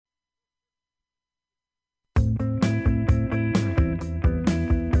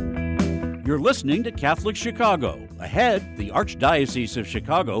You're listening to Catholic Chicago. Ahead, the Archdiocese of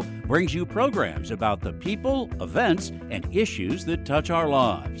Chicago brings you programs about the people, events, and issues that touch our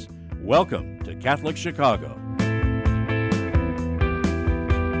lives. Welcome to Catholic Chicago.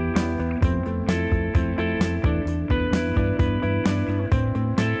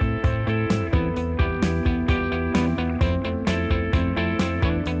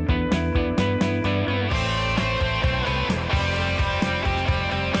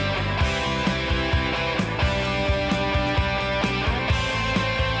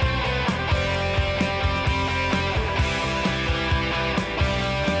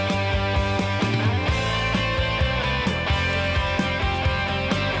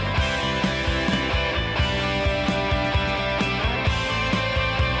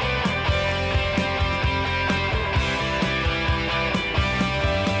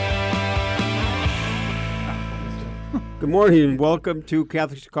 Good morning and welcome to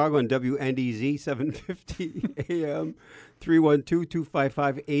Catholic Chicago on WNDZ 750 AM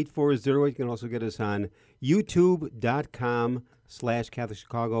 312-255-840. You can also get us on youtube.com/Catholic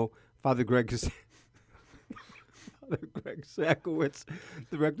Chicago. Father Greg Sakowicz,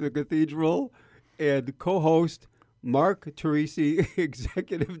 director of the cathedral, and co-host Mark Teresi,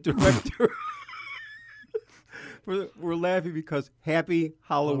 executive director. We're laughing because happy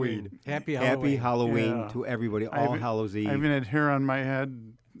Halloween. Happy Halloween. Happy Halloween Yeah. to everybody. All Hallows Eve. I haven't had hair on my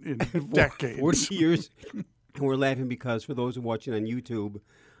head in decades. 40 years. And we're laughing because for those who are watching on YouTube,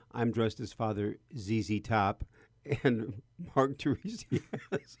 I'm dressed as Father ZZ Top, and Mark Teresi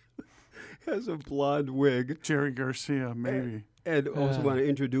has a blonde wig. Jerry Garcia, maybe. And also want to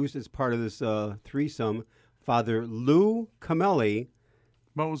introduce, as part of this threesome, Father Lou Camelli,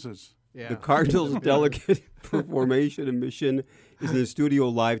 Moses. Yeah. the Cardinals delegate for Formation and Mission, is in the studio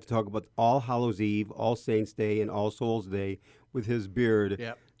live to talk about All Hallows Eve, All Saints Day, and All Souls Day with his beard.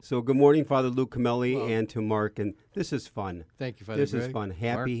 Yep. So good morning, Father Lou Camelli, Well, and to Mark. And this is fun. Thank you, Father This Greg. is fun.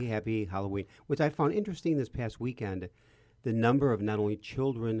 Happy Halloween. Which I found interesting this past weekend, the number of not only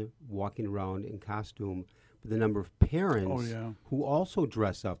children walking around in costume, but the number of parents who also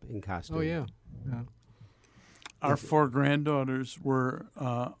dress up in costume. Oh, yeah. Our four granddaughters were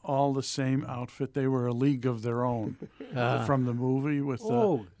all the same outfit. They were a league of their own from the movie with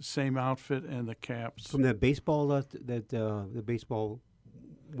the same outfit and the caps. From that baseball, the baseball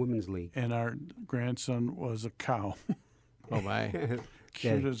women's league. And our grandson was a cow. Oh, my.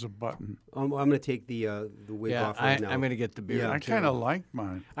 Cute as a button. I'm going to take the wig off right now. I'm going to get the beard, I too. kind of like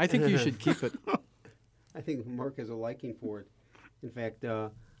mine. I think you should keep it. I think Mark has a liking for it. In fact,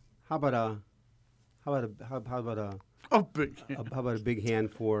 how about a big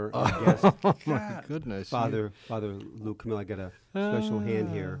hand for our guest, Oh, my goodness. Father Lou Camelli. I got a special hand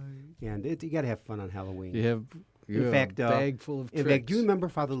here, and you got to have fun on Halloween. You have in fact, a bag full of in tricks. fact, do you remember,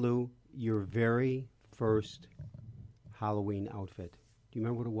 Father Lou, your very first Halloween outfit? Do you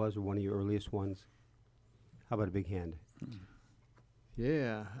remember what it was, or one of your earliest ones? How about a big hand?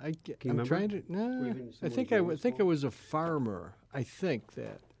 Yeah. I'm remember? trying to... No, I think I was a farmer. I think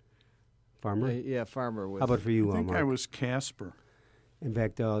that. Farmer? Yeah, farmer. How about for you, I think Mark? I was Casper. In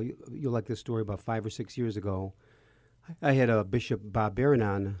fact, you'll like this story. About 5 or 6 years ago, I had Bishop Bob Barron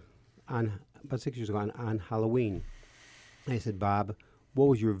on about 6 years ago on Halloween. I said, Bob, what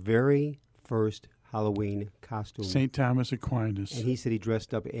was your very first Halloween costume? St. Thomas Aquinas. And he said he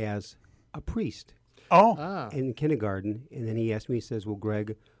dressed up as a priest in kindergarten. And then he asked me, he says, well,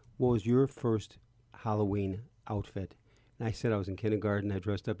 Greg, what was your first Halloween outfit? And I said I was in kindergarten. I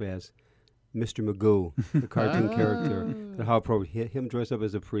dressed up as Mr. Magoo, the cartoon character. And how appropriate. Him dressed up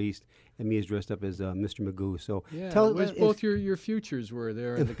as a priest, and me as dressed up as Mr. Magoo. So both your futures were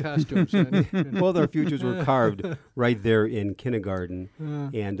there in the costumes. Both our futures were carved right there in kindergarten.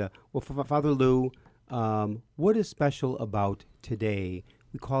 And Father Lou, what is special about today?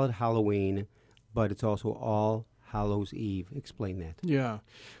 We call it Halloween, but it's also All Hallows Eve. Explain that. Yeah.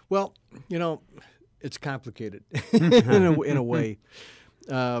 Well, it's complicated in a way.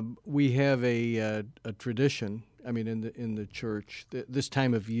 We have a tradition. I mean, in the church, this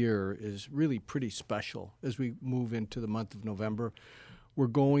time of year is really pretty special. As we move into the month of November, we're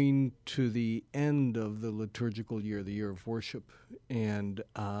going to the end of the liturgical year, the year of worship, and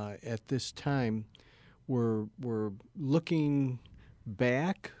at this time, we're looking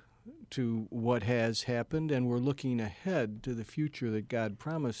back to what has happened, and we're looking ahead to the future that God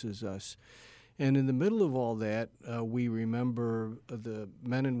promises us. And in the middle of all that, we remember the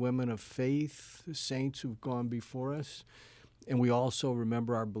men and women of faith, the saints who've gone before us, and we also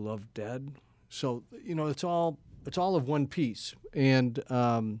remember our beloved dead. So, it's all of one piece. And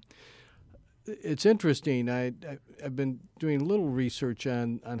it's interesting. I've been doing a little research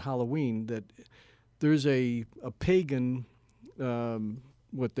on Halloween, that there's a pagan,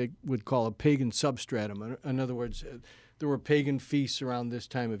 what they would call a pagan substratum. In other words, there were pagan feasts around this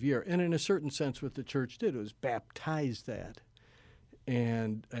time of year. And in a certain sense, what the church did was baptize that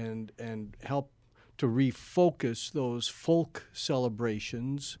and help to refocus those folk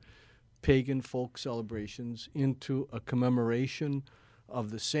celebrations, pagan folk celebrations, into a commemoration of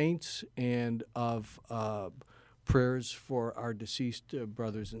the saints and of prayers for our deceased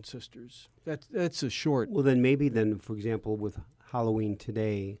brothers and sisters. That's a short. Well, then, for example, with Halloween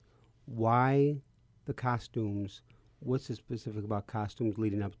today, why the costumes? What's the specific about costumes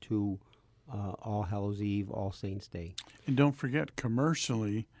leading up to All Hallows Eve, All Saints Day? And don't forget,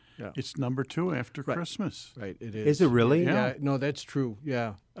 commercially, it's number 2 after right. Christmas. Right, it is. Is it really? Yeah. No, that's true.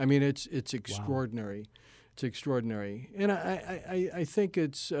 Yeah. I mean, it's extraordinary. Wow. It's extraordinary. And I think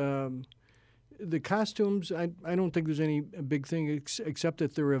it's the costumes, I don't think there's any big thing except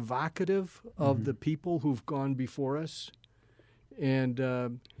that they're evocative of the people who've gone before us. And,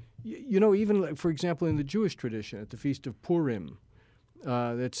 even, like, for example, in the Jewish tradition, at the Feast of Purim,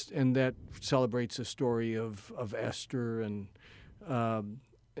 that celebrates the story of Esther, and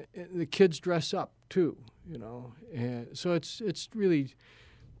the kids dress up too, and so it's really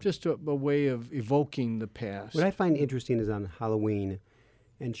just a way of evoking the past. What I find interesting is on Halloween,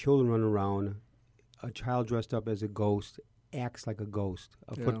 and children run around, a child dressed up as a ghost acts like a ghost.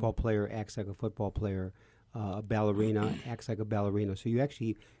 A football player acts like a football player. A ballerina acts like a ballerina. So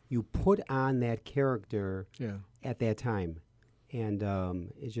you put on that character at that time. And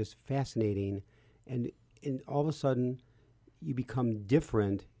it's just fascinating. And all of a sudden, you become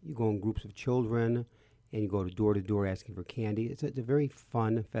different. You go in groups of children, and you go to door asking for candy. It's a very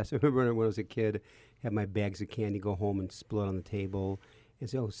fun festival. I remember when I was a kid, have my bags of candy, go home and split on the table, and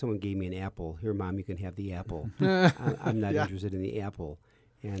say, "Oh, someone gave me an apple. Here, Mom, you can have the apple." I'm not interested in the apple.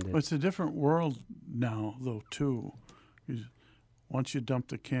 And it's a different world now, though, too. Once you dump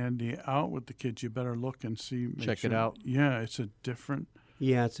the candy out with the kids, you better look and see. Check it out. Yeah, it's a different.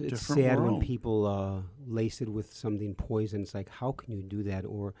 Yeah, it's sad world. when people lace it with something poison. It's like, how can you do that?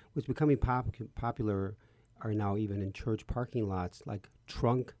 Or what's becoming popular are now even in church parking lots, like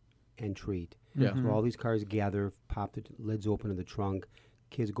trunk and treat. Yeah. So all these cars gather, pop the lids open of the trunk.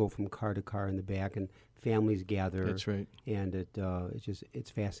 Kids go from car to car in the back, and families gather. That's right. And it's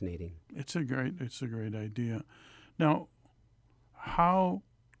fascinating. It's a great idea. Now, how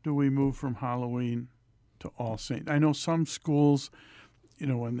do we move from Halloween to All Saints? I know some schools,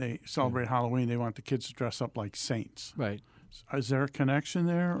 when they celebrate Halloween, they want the kids to dress up like saints. Right. Is there a connection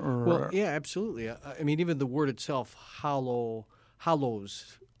there? Or? Well, yeah, absolutely. I mean, even the word itself, hallows,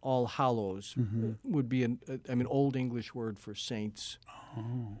 All Hallows, would be an Old English word for saints.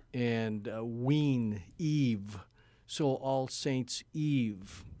 Oh. And ween, Eve. So All Saints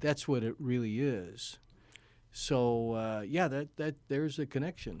Eve. That's what it really is. So, that there's a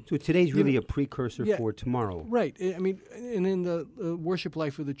connection. So today's really a precursor for tomorrow. Right. I mean, and in the worship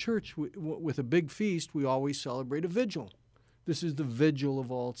life of the church, with a big feast, we always celebrate a vigil. This is the Vigil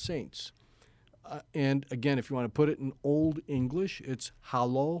of All Saints. And again, if you want to put it in Old English, it's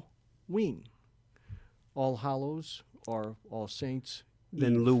Halloween. All Hallows or All Saints.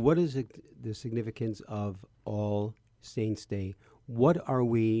 Then, Lou, what is the significance of All Saints Day? What are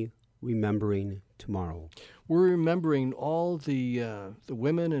we remembering tomorrow? We're remembering all the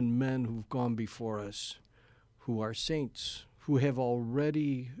women and men who've gone before us, who are saints, who have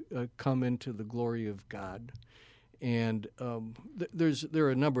already come into the glory of God. And there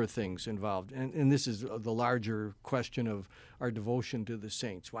are a number of things involved, and this is the larger question of our devotion to the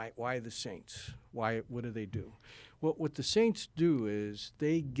saints. Why the saints? What do they do? What the saints do is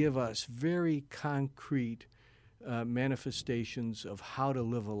they give us very concrete manifestations of how to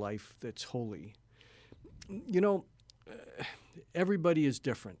live a life that's holy. Everybody is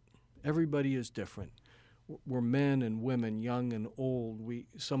different. Everybody is different. We're men and women, young and old.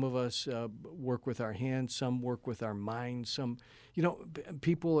 Some of us work with our hands, some work with our minds. Some,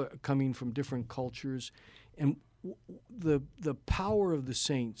 people are coming from different cultures, and the power of the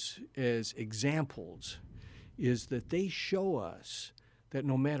saints as examples is that they show us that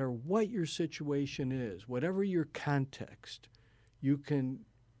no matter what your situation is, whatever your context, you can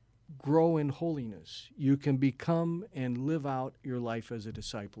grow in holiness. You can become and live out your life as a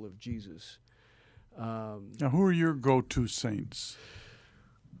disciple of Jesus. Now, who are your go-to saints?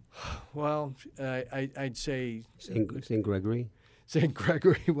 Well, I'd say St. Gregory. St.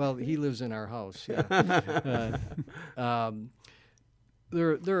 Gregory. Well, he lives in our house. Yeah.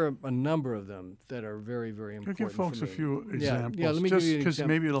 there are a number of them that are very, very important. Give folks for a me. few examples. Yeah, let me give you an because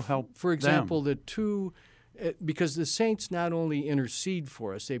example. maybe it'll help. For example, them. the two, because the saints not only intercede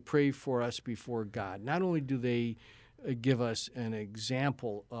for us, they pray for us before God. Not only do they give us an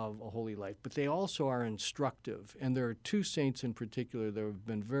example of a holy life, but they also are instructive. And there are two saints in particular that have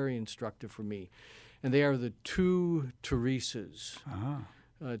been very instructive for me. And they are the two Teresas.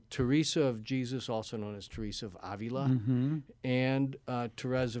 Teresa of Jesus, also known as Teresa of Avila, and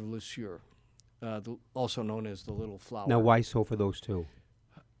Therese of Lisieux, also known as the Little Flower. Now, why so for those two?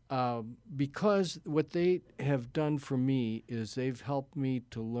 Because what they have done for me is they've helped me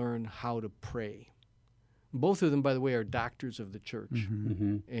to learn how to pray. Both of them, by the way, are doctors of the church.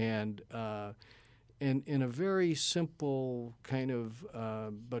 And in a very simple kind of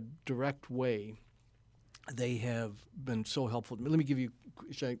but direct way, they have been so helpful to me. Let me give you,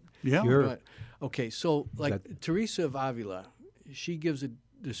 Sure. Okay, so like Teresa of Avila, she gives a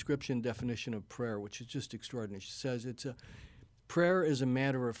definition of prayer, which is just extraordinary. She says prayer is a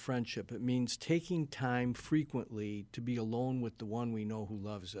matter of friendship. It means taking time frequently to be alone with the one we know who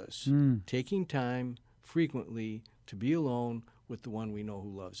loves us. Taking time frequently to be alone with the one we know who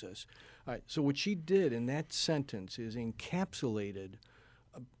loves us. All right, so what she did in that sentence is encapsulated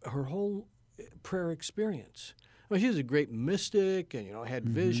her whole prayer experience. I mean, she was a great mystic and, had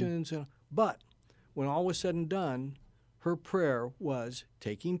visions. But when all was said and done, her prayer was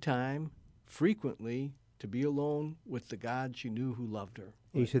taking time frequently to be alone with the God she knew who loved her.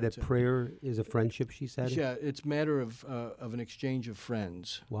 And you said that prayer is a friendship, she said? Yeah, it's a matter of an exchange of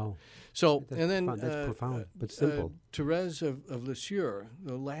friends. Wow. So, That's and then that's profound, but simple. Therese of Lisieux,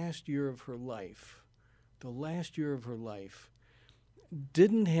 the last year of her life,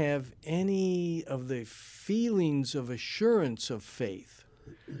 didn't have any of the feelings of assurance of faith,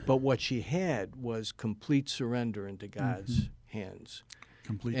 but what she had was complete surrender into God's hands.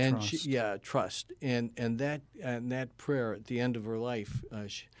 Complete and trust. Trust. And that prayer at the end of her life,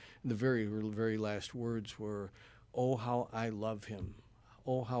 the very last words were, "Oh, how I love him.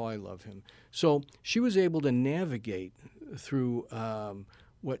 Oh, how I love him." So she was able to navigate through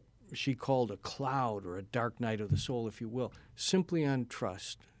what she called a cloud or a dark night of the soul, if you will, simply on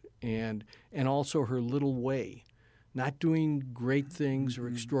trust and also her little way, not doing great things or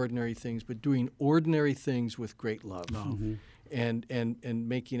extraordinary things, but doing ordinary things with great love. And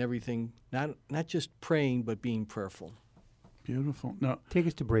making everything, not just praying, but being prayerful. Beautiful. Now, take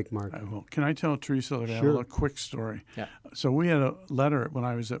us to break, Mark. I will. Can I tell Teresa of Avila a quick story? Yeah. So we had a letter when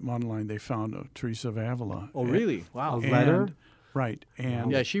I was at Mundelein. They found a Teresa of Avila. Oh, really? Wow. A letter? Right.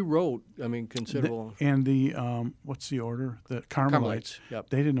 And yeah, she wrote, considerable. And the, what's the order? The Carmelites. Yep.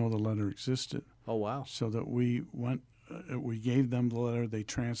 They didn't know the letter existed. Oh, wow. So that we went, we gave them the letter, they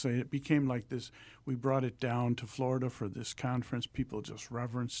translated it. It became like this. We brought it down to Florida for this conference. People just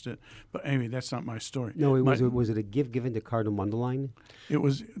reverenced it. But anyway, that's not my story. No, was it a gift given to Cardinal Mundelein? It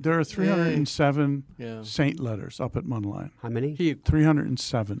was. There are 307 saint letters up at Mundelein. How many?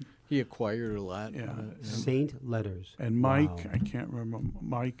 307. He acquired a lot. Yeah. Saint letters. And Mike, I can't remember,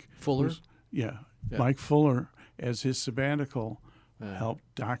 Mike Fuller? Mike Fuller, as his sabbatical, helped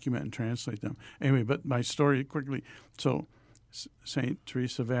document and translate them. Anyway, but my story quickly. So St.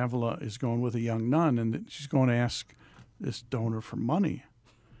 Teresa of Avila is going with a young nun, and she's going to ask this donor for money.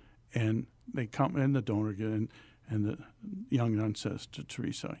 And they come in, the donor get in, and the young nun says to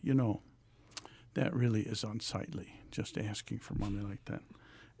Teresa, that really is unsightly, just asking for money like that.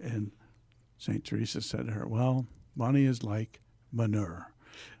 And St. Teresa said to her, well, money is like manure.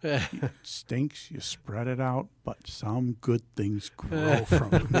 It stinks, you spread it out, but some good things grow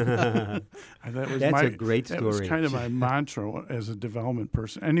from it. That's a great story. That was kind of my mantra as a development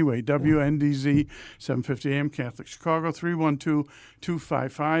person. Anyway, WNDZ 750 AM Catholic Chicago,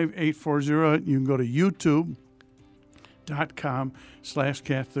 312-255-840. You can go to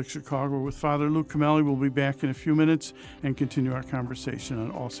YouTube.com/Catholic Chicago with Father Luke Camelli. We'll be back in a few minutes and continue our conversation on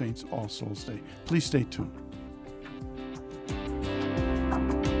All Saints, All Souls Day. Please stay tuned.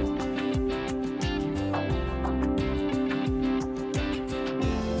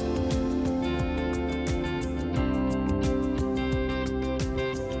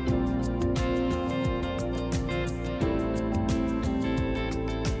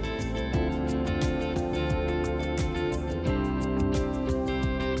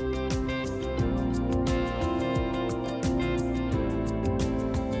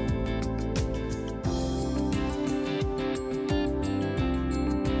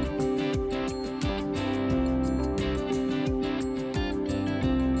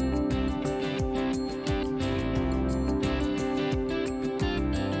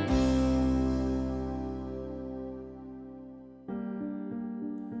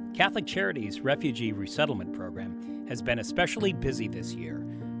 Catholic Charities Refugee Resettlement Program has been especially busy this year,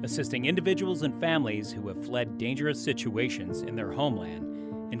 assisting individuals and families who have fled dangerous situations in their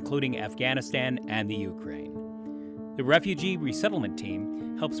homeland, including Afghanistan and the Ukraine. The Refugee Resettlement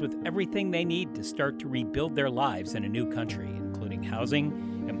Team helps with everything they need to start to rebuild their lives in a new country, including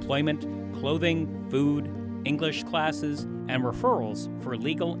housing, employment, clothing, food, English classes, and referrals for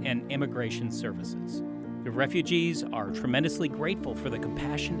legal and immigration services. The refugees are tremendously grateful for the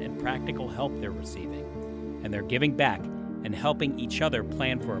compassion and practical help they're receiving, and they're giving back and helping each other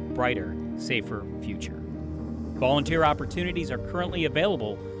plan for a brighter, safer future. Volunteer opportunities are currently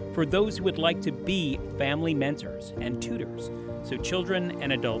available for those who would like to be family mentors and tutors so children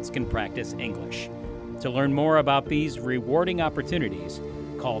and adults can practice English. To learn more about these rewarding opportunities,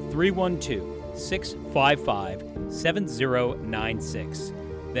 call 312-655-7096.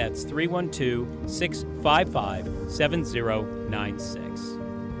 That's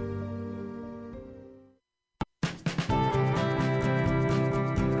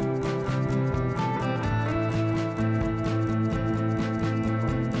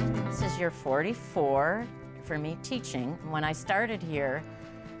This is year 44 for me teaching. When I started here,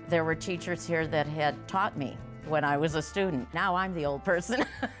 there were teachers here that had taught me when I was a student. Now I'm the old person.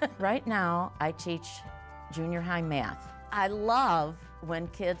 Right now, I teach junior high math. I love when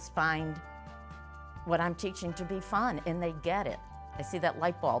kids find what I'm teaching to be fun and they get it. I see that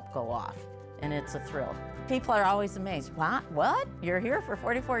light bulb go off and it's a thrill. People are always amazed. What? You're here for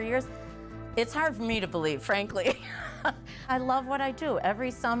 44 years? It's hard for me to believe, frankly. I love what I do. Every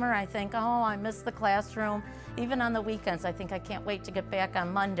summer I think, oh, I miss the classroom. Even on the weekends, I think I can't wait to get back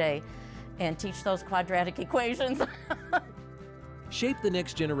on Monday and teach those quadratic equations. Shape the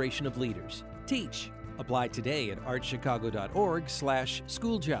next generation of leaders. Teach. Apply today at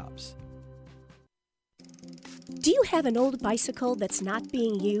archchicago.org/schooljobs. Do you have an old bicycle that's not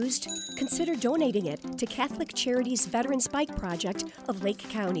being used? Consider donating it to Catholic Charities Veterans Bike Project of Lake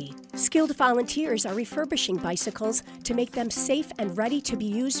County. Skilled volunteers are refurbishing bicycles to make them safe and ready to be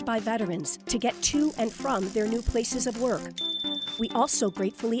used by veterans to get to and from their new places of work. We also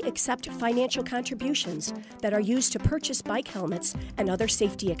gratefully accept financial contributions that are used to purchase bike helmets and other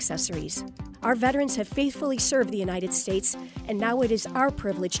safety accessories. Our veterans have faithfully served the United States, and now it is our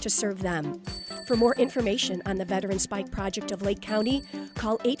privilege to serve them. For more information on the Veterans Bike Project of Lake County,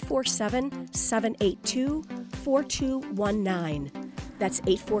 call 847-782-4219. That's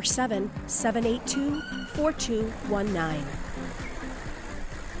 847-782-4219.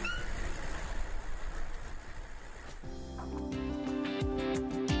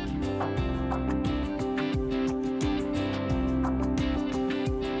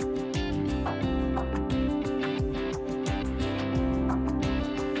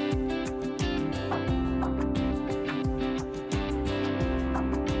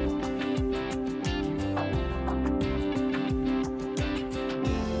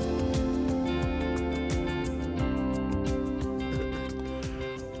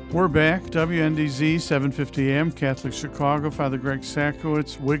 We're back. WNDZ 750 AM, Catholic Chicago. Father Greg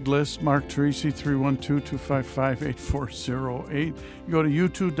Sakowicz, Wigless, Mark Teresi, 312-255-8408. You go to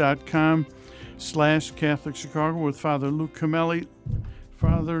youtube.com/Catholic Chicago with Father Lou Camelli.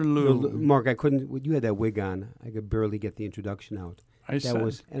 Father Lou. Mark, I couldn't. You had that wig on. I could barely get the introduction out.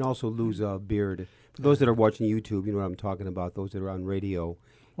 And also Lou's beard. For those that are watching YouTube, you know what I'm talking about. Those that are on radio.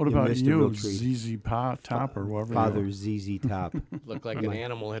 What about you, ZZ Top or whoever? Father ZZ Top. Looked like an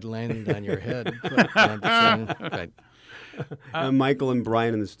animal had landed on your head. Michael and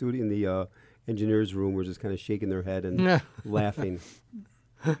Brian in the studio, in the engineer's room, were just kind of shaking their head and laughing.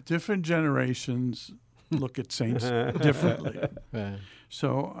 Different generations look at saints differently.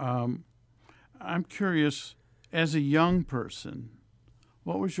 So I'm curious, as a young person,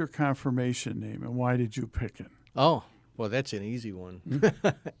 what was your confirmation name and why did you pick it? Oh, well, that's an easy one.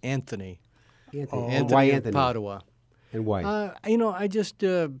 Anthony. Anthony. Why Anthony? Padua. And why? I just,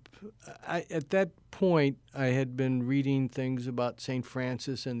 at that point, I had been reading things about St.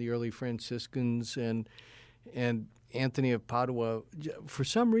 Francis and the early Franciscans, and Anthony of Padua, for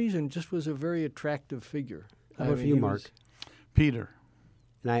some reason, just was a very attractive figure. How about for you, Mark? Peter.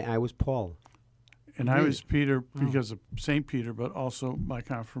 And I was Paul. And I was Peter because of St. Peter, but also my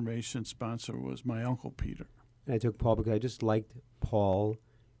confirmation sponsor was my Uncle Peter. And I took Paul because I just liked Paul.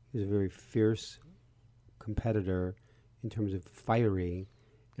 He was a very fierce competitor in terms of fiery.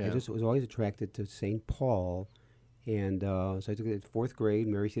 Yeah. I just was always attracted to St. Paul. And so I took it in fourth grade,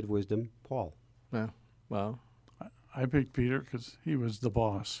 Mary Seat of Wisdom, Paul. Yeah, well. I picked Peter because he was the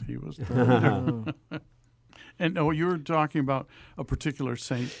boss. He was the And you were talking about a particular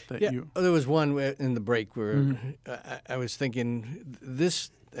saint that you... There was one in the break where I was thinking, this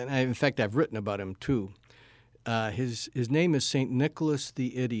in fact, I've written about him too. His name is St. Nicholas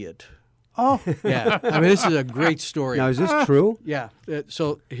the Idiot. Oh, yeah. I mean, this is a great story. Now, is this true? Yeah.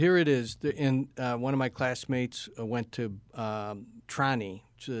 So here it is. One of my classmates went to Trani,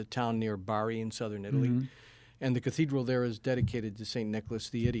 which is a town near Bari in southern Italy, and the cathedral there is dedicated to St. Nicholas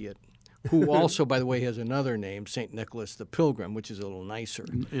the Idiot, who also, by the way, has another name, St. Nicholas the Pilgrim, which is a little nicer.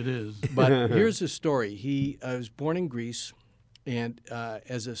 it is. But here's the story. He was born in Greece, and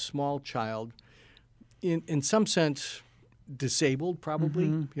as a small child, in some sense, disabled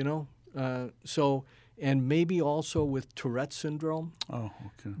probably, and maybe also with Tourette syndrome. Oh,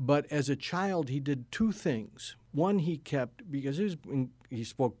 okay. But as a child, he did two things. One, he kept, because he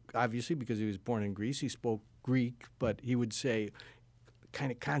spoke, obviously, because he was born in Greece, he spoke Greek, but he would say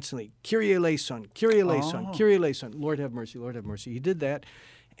kind of constantly, Kyrie eleison, Kyrie eleison, Kyrie eleison, Lord have mercy, Lord have mercy. He did that,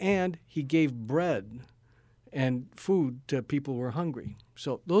 and he gave bread and food to people who were hungry.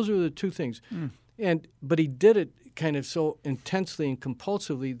 So those are the two things. But he did it kind of so intensely and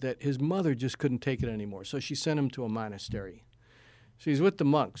compulsively that his mother just couldn't take it anymore. So she sent him to a monastery. So he's with the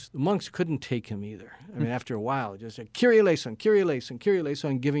monks. The monks couldn't take him either. I mean, after a while, just said, Kyrie eleison, Kyrie eleison, Kyrie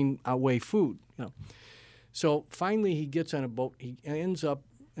eleison, giving away food. So finally he gets on a boat. He ends up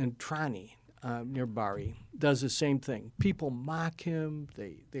in Trani, near Bari, does the same thing. People mock him.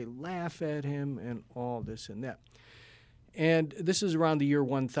 They laugh at him and all this and that. And this is around the year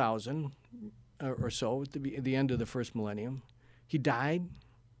 1000 or so, at the end of the first millennium. He died,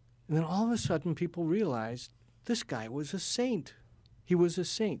 and then all of a sudden people realized this guy was a saint. He was a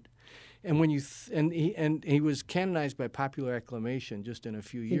saint. And when he was canonized by popular acclamation just in a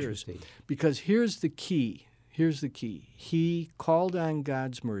few years. Because here's the key. He called on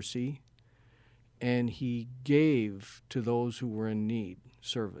God's mercy, and he gave to those who were in need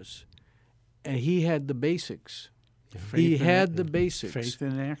service. And he had the basics. He had the basics. Faith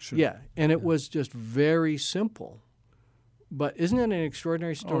in action. Yeah, and it was just very simple. But isn't it an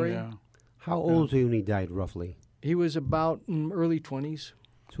extraordinary story? Oh, yeah. How old was he when he died, roughly? He was about early 20s.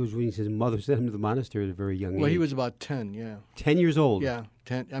 So it was when his mother sent him to the monastery at a very young age. Well, he was about 10, yeah. 10 years old? Yeah,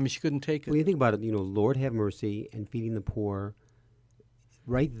 10. I mean, she couldn't take it. Well, you think about it, Lord have mercy and feeding the poor,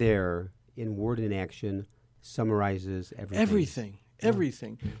 right there in word and action, summarizes everything.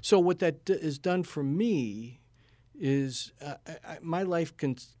 Everything. So what that is done for me is my life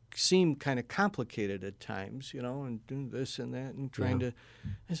can seem kind of complicated at times, and doing this and that and trying to.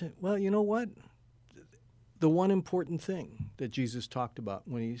 I said, well, you know what? The one important thing that Jesus talked about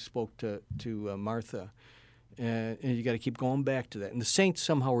when he spoke to Martha, and you got to keep going back to that. And the saints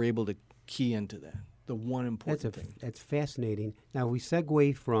somehow were able to key into that. The one important thing. That's fascinating. Now we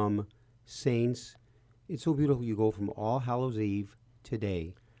segue from saints. It's so beautiful. You go from All Hallows Eve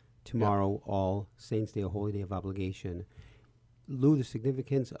today. Tomorrow, All Saints' Day, a holy day of obligation. Lou, the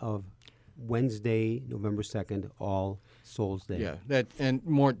significance of Wednesday, November 2nd, All Souls Day. Yeah, that and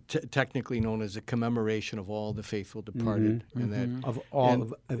more technically known as a commemoration of all the faithful departed, and that of all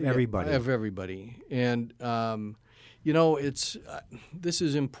of everybody. Of everybody, and it's this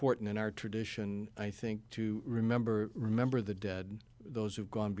is important in our tradition. I think to remember the dead, those who've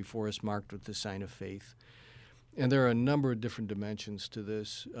gone before us, marked with the sign of faith. And there are a number of different dimensions to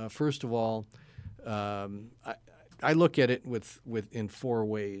this. First of all, I look at it in four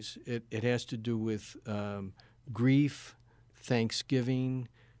ways. It has to do with grief, thanksgiving,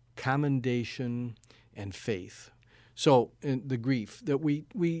 commendation, and faith. So in the grief, that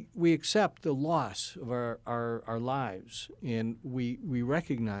we accept the loss of our lives, and we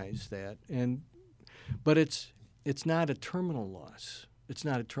recognize that. But it's not a terminal loss. It's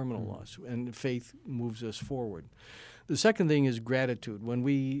not a terminal loss, and faith moves us forward. The second thing is gratitude. When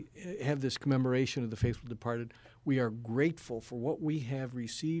we have this commemoration of the faithful departed, we are grateful for what we have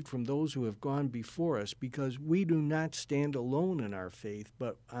received from those who have gone before us, because we do not stand alone in our faith,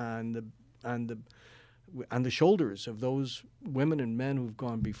 but on the shoulders of those women and men who've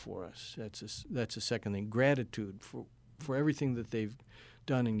gone before us. That's a second thing. Gratitude for everything that they've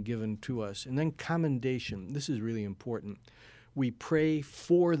done and given to us. And then commendation. This is really important. We pray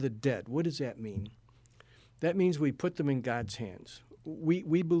for the dead. What does that mean? That means we put them in God's hands.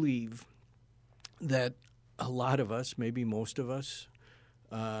 We believe that a lot of us, maybe most of us,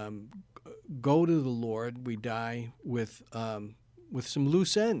 go to the Lord. We die with some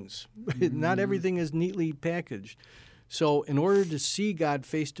loose ends. Not everything is neatly packaged. So in order to see God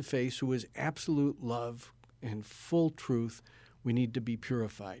face to face, who is absolute love and full truth, we need to be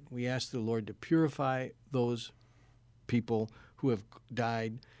purified. We ask the Lord to purify those people who have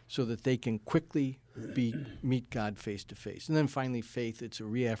died so that they can quickly meet God face to face. And then finally, faith. It's a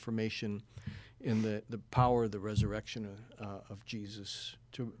reaffirmation in the power of the resurrection of Jesus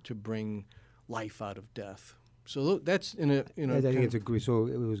to bring life out of death. So that's in a I think it's a grief. So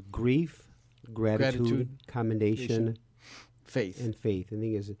it was grief, gratitude, commendation, faith, and faith. The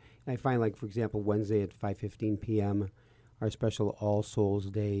thing is, I find, like, for example, Wednesday at 5:15 p.m., our special All Souls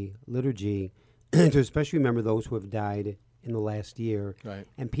Day liturgy, to especially remember those who have died in the last year. Right.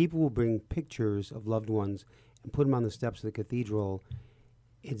 And people will bring pictures of loved ones and put them on the steps of the cathedral.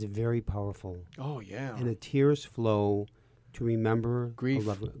 It's very powerful. Oh, yeah. And the tears flow to remember grief.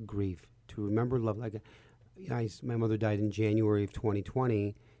 Grief. To remember love. Like, my mother died in January of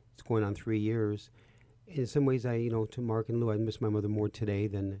 2020. It's going on 3 years. In some ways, to Mark and Lou, I miss my mother more today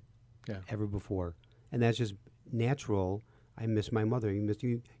than ever before. And that's just natural. I miss my mother.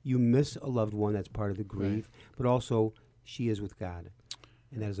 You miss a loved one. That's part of the grief. Right. But also, she is with God.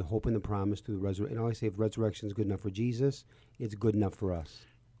 And that is a hope and the promise through the resurrection. And I always say, if resurrection is good enough for Jesus, it's good enough for us.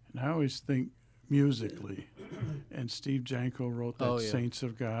 And I always think musically, and Steve Janko wrote that Saints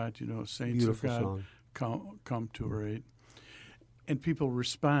of God, Saints Beautiful of God song. Come to her aid. And people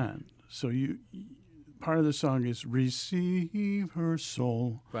respond. So part of the song is receive her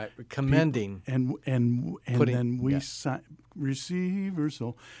soul. Right, commending. And then we receive her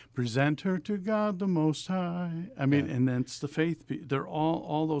soul, present her to God the Most High. I mean, and then it's the faith. They're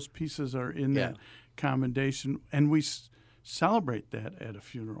all those pieces are in that commendation, and we celebrate that at a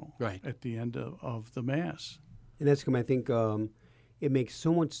funeral, at the end of the Mass. And that's I think it makes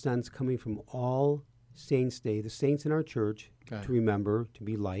so much sense coming from All Saints Day, the saints in our church, to remember, to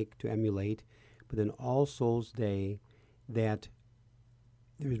be like, to emulate, but then All Souls Day, that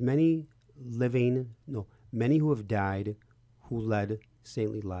there's many who have died who led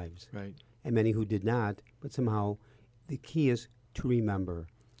saintly lives. Right. And many who did not, but somehow the key is to remember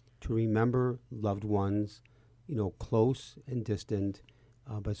loved ones, close and distant,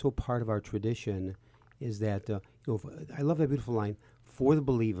 but so part of our tradition is that, I love that beautiful line, for the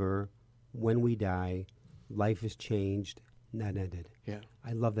believer, when we die, life is changed, not ended. Yeah.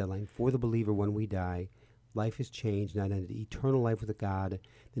 I love that line. For the believer, when we die, life is changed, not ended. Eternal life with God.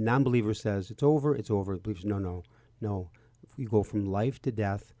 The non-believer says, it's over, it's over. The believer says, no. We go from life to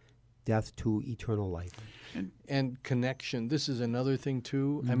death to eternal life. And connection. This is another thing,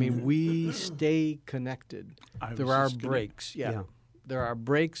 too. I mean, we stay connected. There are breaks. Yeah. There are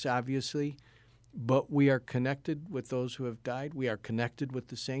breaks, obviously. But we are connected with those who have died. We are connected with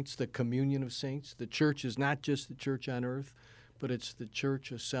the saints, the communion of saints. The church is not just the church on earth, but it's the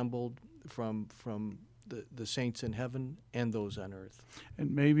church assembled from the saints in heaven and those on earth.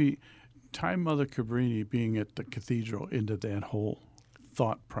 And maybe tie Mother Cabrini being at the cathedral into that whole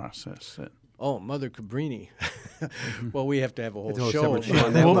thought process. Mother Cabrini. Well, we have to have a whole show. show.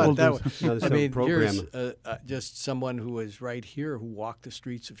 Here's just someone who was right here who walked the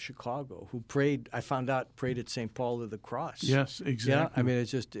streets of Chicago, who prayed, I found out, prayed at St. Paul of the Cross. Yes, exactly. Yeah, I mean, it's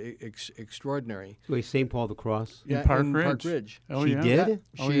just extraordinary. Wait, St. Paul of the Cross? Yeah, in Park Ridge. Oh, she did?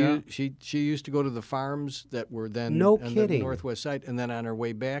 Yeah. She used to go to the farms that were then on the northwest side, and then on her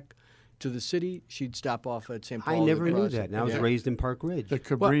way back to the city, she'd stop off at St. Paul. I never knew that. And I was raised in Park Ridge. The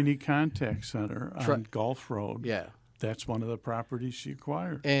Cabrini Contact Center on Gulf Road. Yeah. That's one of the properties she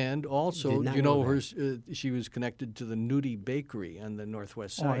acquired. And also, she was connected to the Nudie Bakery on the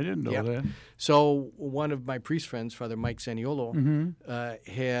northwest side. Oh, I didn't know that. So one of my priest friends, Father Mike Saniolo,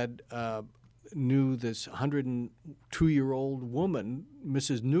 knew this 102-year-old woman,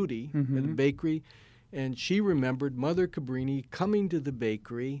 Mrs. Nudie, at the bakery, and she remembered Mother Cabrini coming to the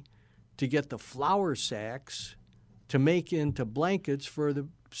bakery to get the flour sacks to make into blankets for the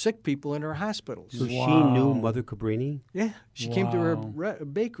sick people in her hospitals. So she knew Mother Cabrini? Yeah, she came to her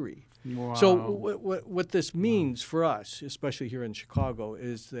bakery. Wow. So what this means for us, especially here in Chicago,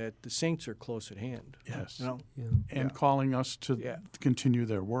 is that the saints are close at hand. Yes. And calling us to continue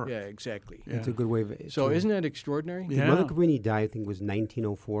their work. Yeah, exactly. It's a good way of So isn't that extraordinary? Did Mother Cabrini die, I think, was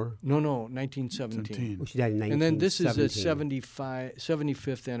 1904? No, 1917. Well, she died in 1917. And then this is the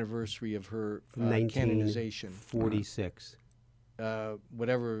 75th anniversary of her canonization. 1946.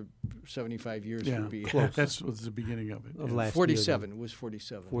 Whatever 75 years would be. Close. That was the beginning of it. Of last 47. Year, it was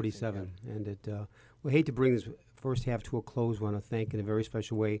 47. 47. And we hate to bring this first half to a close. We want to thank in a very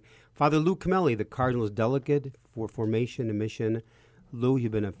special way Father Lou Camelli, the Cardinal's Delegate for Formation and Mission. Lou,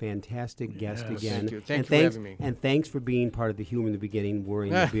 you've been a fantastic guest again. Thank you. Thanks for having me. And thanks for being part of the humor in the beginning,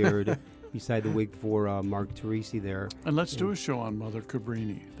 wearing the beard beside the wig for Mark Teresi there. And let's do a show on Mother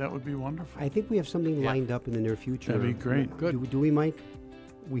Cabrini. That would be wonderful. I think we have something lined up in the near future. That'd be great. Good. Do we, Mike?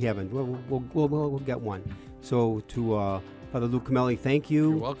 We haven't. We'll get one. So to Father Lou Camelli, thank you.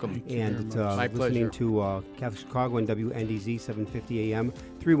 You're welcome. And My listening pleasure. to Catholic Chicago and WNDZ 750 AM.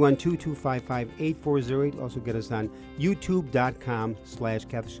 312-255-8408. Also get us on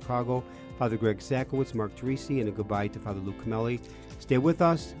youtube.com/Catholic Chicago. Father Greg Sakowicz, Mark Teresi, and a goodbye to Father Luke Camelli. Stay with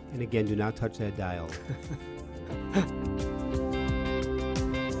us, and again, do not touch that dial.